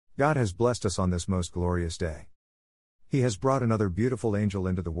God has blessed us on this most glorious day. He has brought another beautiful angel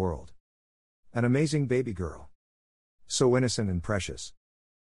into the world. An amazing baby girl. So innocent and precious.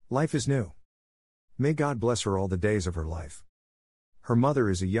 Life is new. May God bless her all the days of her life. Her mother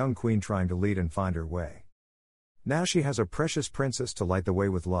is a young queen trying to lead and find her way. Now she has a precious princess to light the way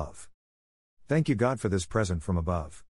with love. Thank you, God, for this present from above.